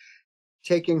for,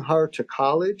 taking her to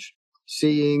college,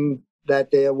 seeing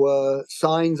that there were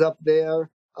signs up there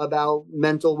about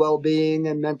mental well-being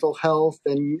and mental health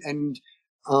and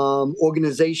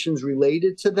organizations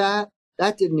related to that.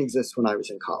 That didn't exist when I was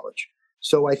in college.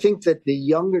 So I think that the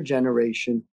younger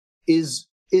generation is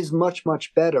much,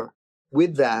 much better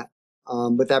with that.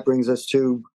 But that brings us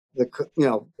to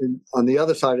on the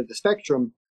other side of the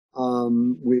spectrum,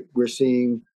 we're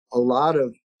seeing a lot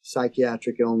of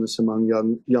psychiatric illness among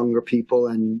younger people.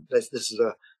 And this is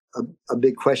a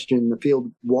big question in the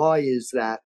field. Why is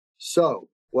that so?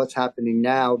 What's happening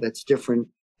now that's different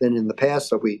than in the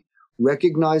past? Are we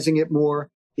recognizing it more?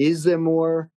 Is there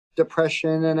more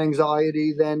depression and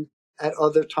anxiety than at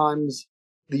other times?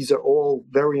 These are all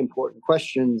very important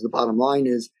questions. The bottom line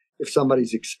is, if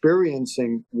somebody's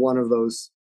experiencing one of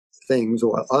those things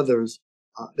or others,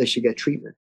 they should get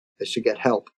treatment. They should get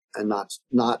help and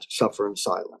not suffer in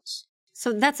silence.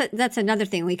 So that's another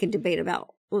thing we could debate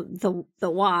about, the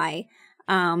why.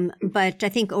 But I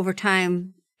think over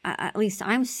time, at least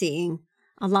I'm seeing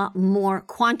a lot more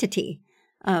quantity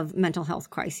of mental health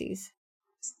crises.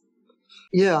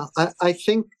 Yeah, I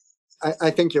think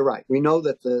you're right. We know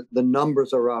that the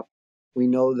numbers are up. We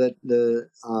know that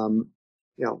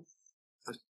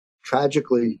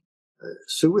tragically,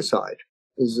 suicide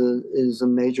is a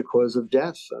major cause of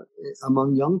death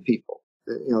among young people.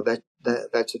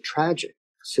 That's a tragic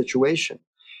situation.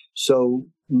 So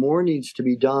more needs to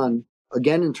be done,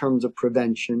 again, in terms of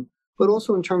prevention, but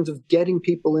also in terms of getting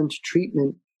people into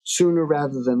treatment sooner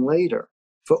rather than later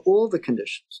for all the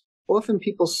conditions. Often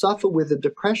people suffer with a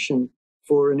depression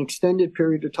for an extended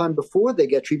period of time before they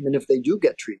get treatment, if they do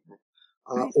get treatment.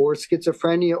 Or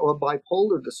schizophrenia or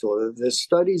bipolar disorder. There's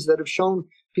studies that have shown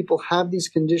people have these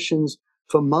conditions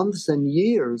for months and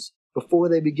years before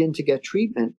they begin to get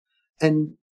treatment.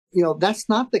 And, that's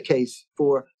not the case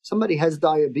for somebody has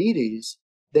diabetes.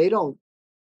 They don't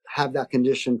have that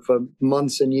condition for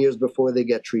months and years before they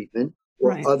get treatment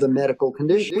or other medical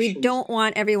conditions. We don't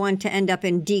want everyone to end up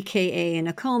in DKA and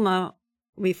a coma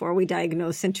before we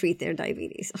diagnose and treat their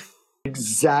diabetes.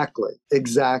 Exactly.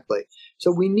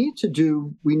 So we need to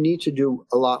do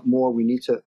a lot more. We need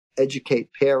to educate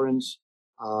parents,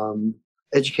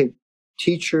 educate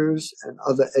teachers and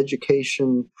other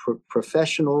education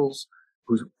professionals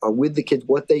who are with the kids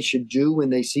what they should do when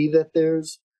they see that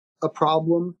there's a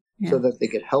problem, so that they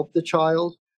could help the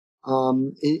child.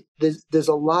 There's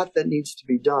a lot that needs to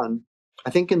be done. I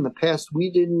think in the past,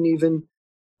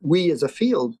 we as a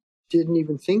field didn't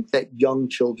even think that young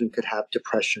children could have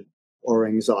depression or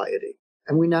anxiety.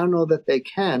 And we now know that they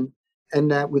can,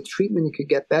 and that with treatment it could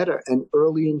get better, and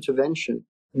early intervention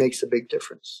makes a big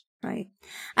difference. Right.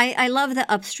 I love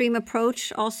the upstream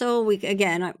approach. Also,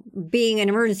 again, being an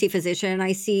emergency physician,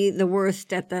 I see the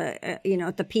worst at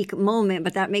the peak moment,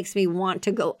 but that makes me want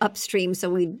to go upstream.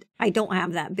 So I don't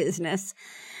have that business.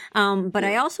 But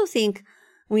I also think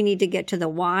we need to get to the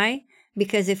why,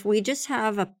 because if we just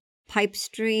have a pipe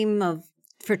stream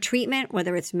for treatment,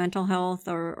 whether it's mental health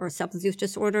or substance use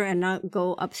disorder, and not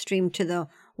go upstream to the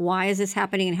why is this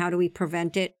happening and how do we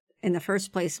prevent it in the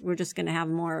first place, we're just going to have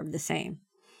more of the same.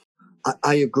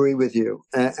 I agree with you.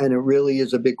 And it really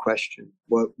is a big question.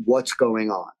 What's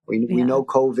going on? We know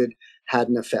COVID had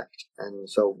an effect. And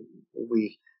so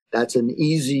that's an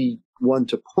easy one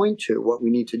to point to. What we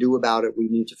need to do about it, we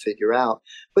need to figure out.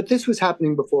 But this was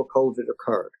happening before COVID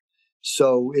occurred.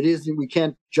 So we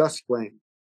can't just blame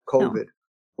COVID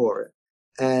for it.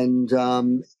 And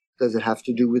does it have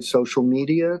to do with social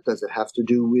media? Does it have to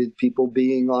do with people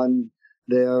being on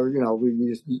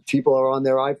people are on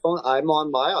their iPhone. I'm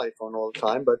on my iPhone all the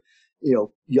time, but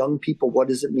young people, what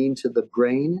does it mean to the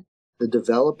brain, the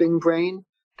developing brain,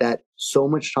 that so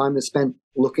much time is spent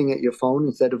looking at your phone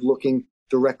instead of looking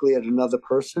directly at another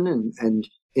person and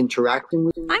interacting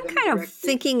with them? I'm kind of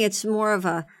thinking it's more of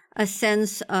a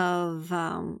sense of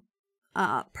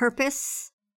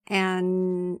purpose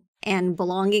and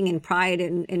belonging and pride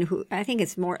in who. I think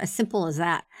it's more as simple as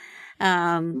that.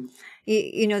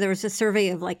 There was a survey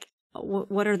of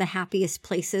what are the happiest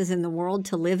places in the world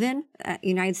to live in?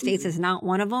 United States is not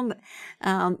one of them,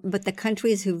 but the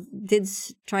countries who did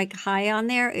strike high on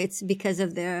there, it's because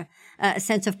of their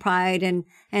sense of pride and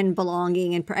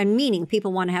belonging and meaning.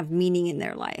 People want to have meaning in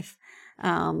their life.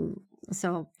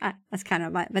 So that's kind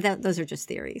of those are just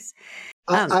theories.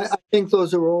 I think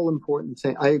those are all important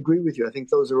things. I agree with you. I think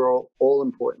those are all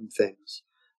important things.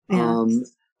 Yeah.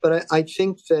 But I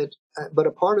think that, but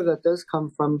a part of that does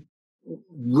come from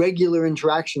regular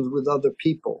interactions with other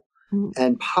people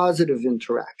and positive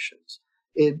interactions.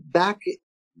 Back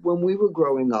when we were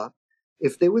growing up,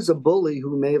 if there was a bully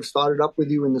who may have started up with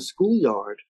you in the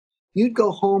schoolyard, you'd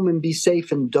go home and be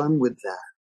safe and done with that.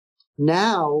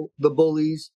 Now the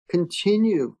bullies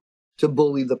continue to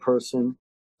bully the person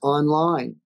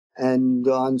online and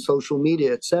on social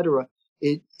media, etc.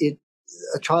 A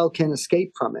child can't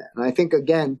escape from it. And I think,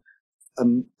 again,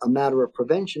 a matter of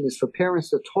prevention is for parents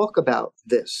to talk about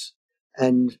this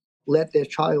and let their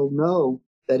child know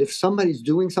that if somebody's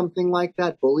doing something like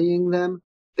that, bullying them,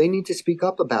 they need to speak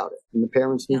up about it. And the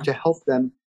parents need to help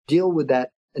them deal with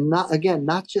that and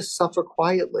not just suffer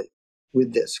quietly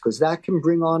with this, because that can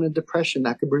bring on a depression,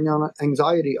 that can bring on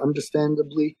anxiety,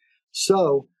 understandably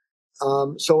so.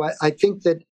 So I think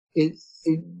that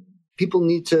people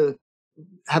need to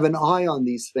have an eye on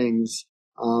these things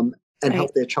and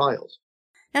help their child.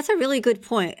 That's a really good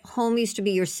point. Home used to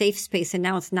be your safe space, and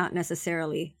now it's not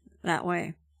necessarily that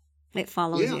way. It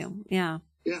follows you. Yeah.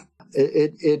 Yeah.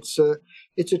 It's a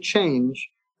change.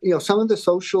 Some of the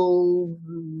social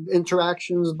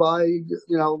interactions by,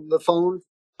 the phone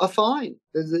are fine.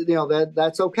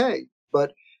 That's okay.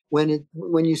 But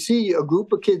when you see a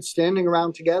group of kids standing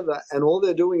around together and all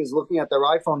they're doing is looking at their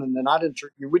iPhone and they're not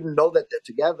you wouldn't know that they're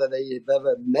together. They've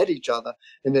never met each other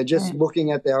and they're just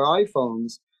looking at their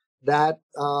iPhones. That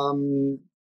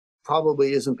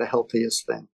probably isn't the healthiest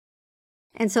thing.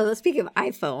 And so, speaking of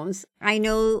iPhones, I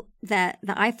know that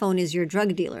the iPhone is your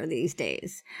drug dealer these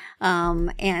days,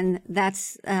 and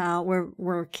that's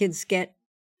where kids get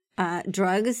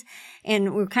drugs.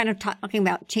 And we're kind of talking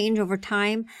about change over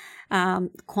time,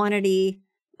 quantity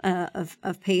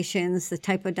of patients, the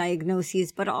type of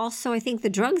diagnoses, but also I think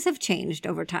the drugs have changed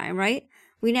over time, right?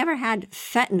 We never had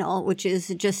fentanyl, which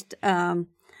is just a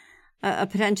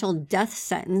potential death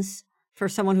sentence for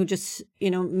someone who just,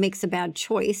 makes a bad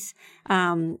choice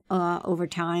over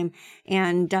time.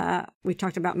 And we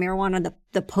talked about marijuana,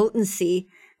 the potency.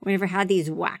 We never had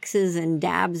these waxes and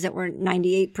dabs that were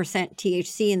 98%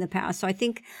 THC in the past. So I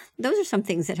think those are some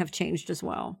things that have changed as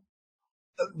well.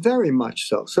 Very much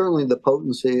so. Certainly the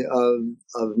potency of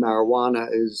marijuana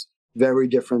is very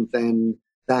different than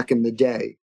back in the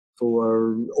day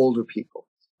for older people.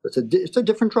 It's a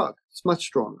different drug. It's much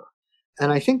stronger.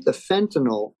 And I think the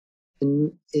fentanyl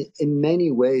in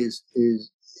many ways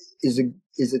is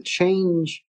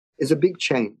a big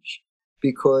change,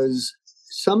 because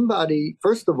somebody,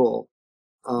 first of all,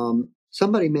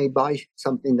 somebody may buy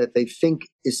something that they think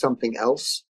is something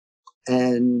else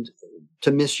and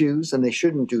to misuse, and they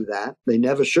shouldn't do that. They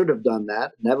never should have done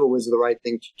that. Never was the right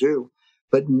thing to do.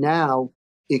 But now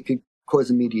it could cause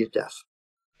immediate death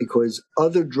because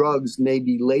other drugs may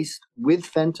be laced with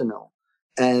fentanyl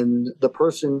and the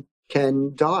person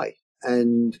can die.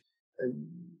 And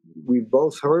we've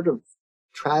both heard of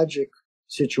tragic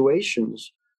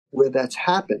situations where that's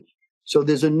happened. So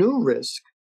there's a new risk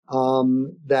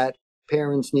that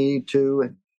parents need to,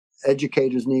 and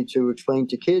educators need to explain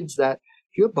to kids that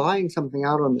if you're buying something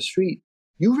out on the street,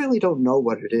 you really don't know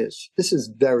what it is. This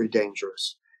is very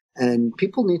dangerous. And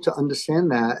people need to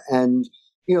understand that. And,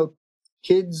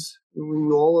 kids,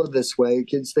 we all are this way.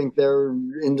 Kids think they're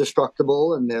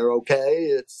indestructible and they're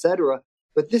okay, etc.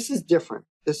 But this is different.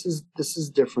 This is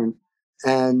different.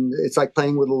 And it's like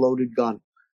playing with a loaded gun.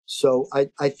 So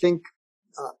I think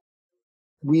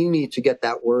we need to get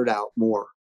that word out more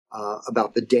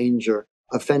about the danger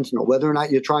of fentanyl. Whether or not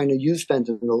you're trying to use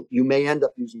fentanyl, you may end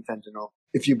up using fentanyl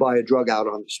if you buy a drug out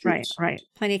on the streets. Right.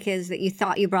 Plenty of kids that you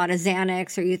thought you brought a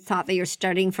Xanax or you thought that you're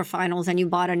studying for finals and you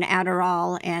bought an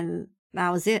Adderall and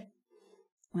that was it.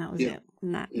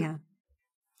 Yeah.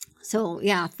 So,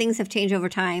 things have changed over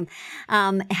time.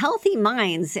 Healthy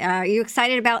Minds. Are you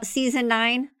excited about season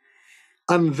 9?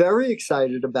 I'm very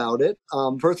excited about it.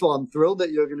 First of all, I'm thrilled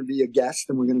that you're going to be a guest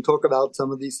and we're going to talk about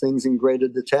some of these things in greater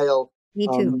detail. Me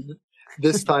too.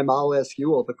 This time I'll ask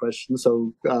you all the questions,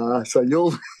 so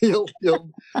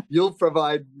you'll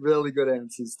provide really good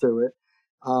answers to it.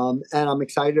 And I'm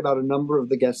excited about a number of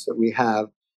the guests that we have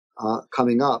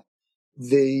coming up.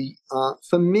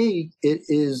 For me, it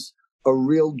is a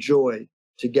real joy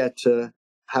to get to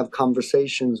have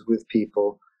conversations with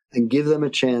people and give them a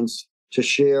chance to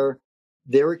share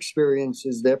their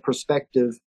experiences, their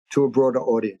perspective to a broader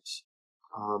audience,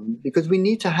 because we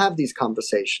need to have these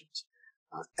conversations.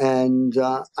 And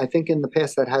I think in the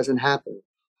past that hasn't happened.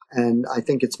 And I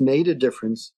think it's made a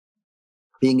difference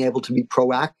being able to be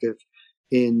proactive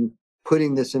in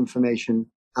putting this information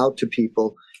out to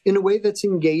people in a way that's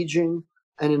engaging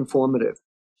and informative.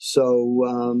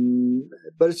 So,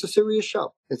 but it's a serious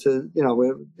show. It's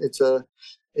a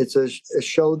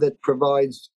show that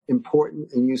provides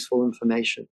important and useful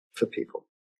information for people.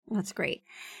 That's great.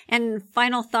 And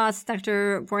final thoughts,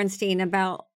 Dr. Borenstein,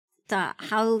 about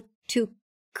how to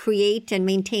create and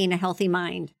maintain a healthy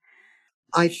mind.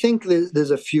 I think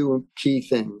there's a few key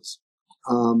things.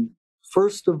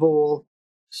 First of all,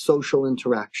 social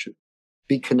interaction.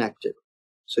 Be connected.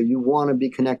 So you want to be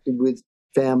connected with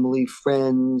family,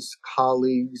 friends,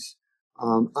 colleagues.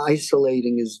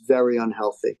 Isolating is very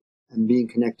unhealthy, and being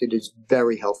connected is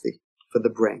very healthy for the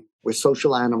brain. We're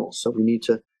social animals, so we need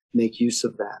to make use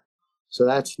of that. So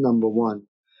that's number one.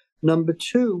 Number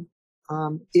two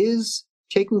is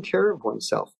taking care of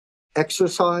oneself.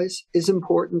 Exercise is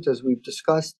important, as we've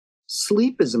discussed.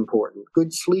 Sleep is important.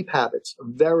 Good sleep habits are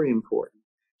very important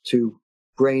to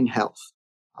brain health.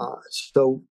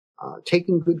 So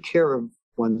taking good care of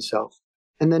oneself.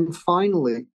 And then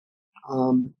finally,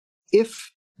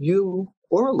 if you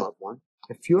or a loved one,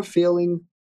 if you're feeling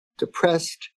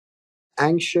depressed,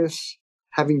 anxious,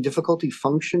 having difficulty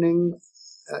functioning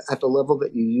at the level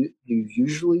that you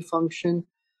usually function,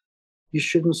 you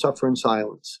shouldn't suffer in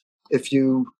silence. If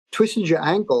you twisted your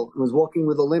ankle and was walking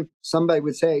with a limp, somebody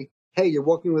would say, hey, you're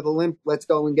walking with a limp, let's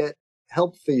go and get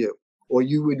help for you. Or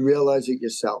you would realize it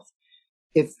yourself.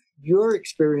 If you're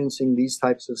experiencing these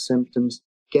types of symptoms,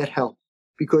 get help.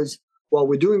 Because while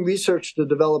we're doing research to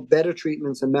develop better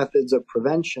treatments and methods of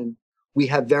prevention, we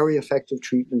have very effective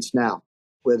treatments now,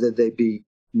 whether they be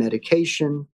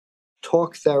medication,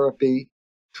 talk therapy,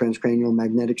 transcranial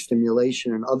magnetic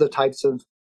stimulation, and other types of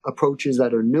approaches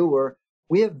that are newer.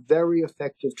 We have very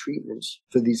effective treatments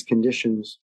for these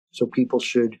conditions, so people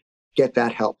should get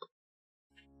that help.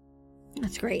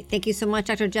 That's great. Thank you so much,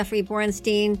 Dr. Jeffrey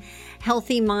Borenstein.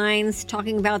 Healthy Minds,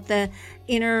 talking about the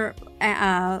inner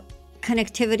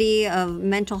connectivity of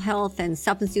mental health and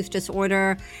substance use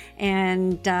disorder.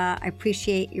 And I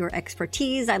appreciate your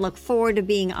expertise. I look forward to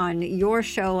being on your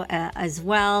show as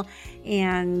well.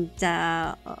 And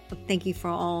thank you for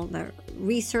all the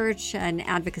research and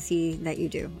advocacy that you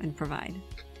do and provide.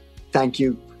 Thank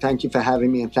you. Thank you for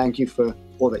having me, and thank you for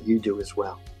all that you do as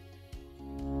well.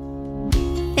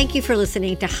 Thank you for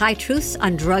listening to High Truths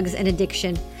on Drugs and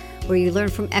Addiction, where you learn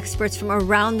from experts from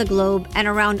around the globe and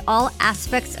around all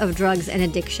aspects of drugs and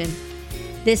addiction.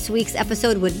 This week's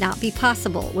episode would not be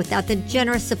possible without the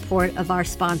generous support of our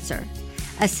sponsor.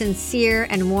 A sincere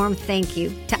and warm thank you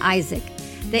to ISAC,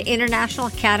 the International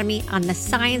Academy on the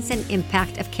Science and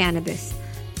Impact of Cannabis,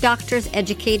 doctors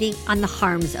educating on the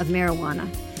harms of marijuana,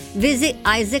 Visit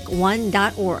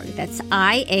IASIC1.org. That's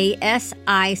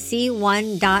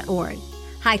IASIC1.org.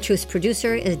 High Truth's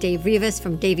producer is Dave Rivas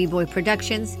from Davey Boy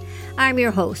Productions. I'm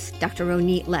your host, Dr.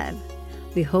 Ronit Lev.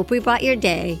 We hope we brought your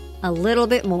day a little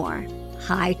bit more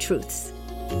High Truths.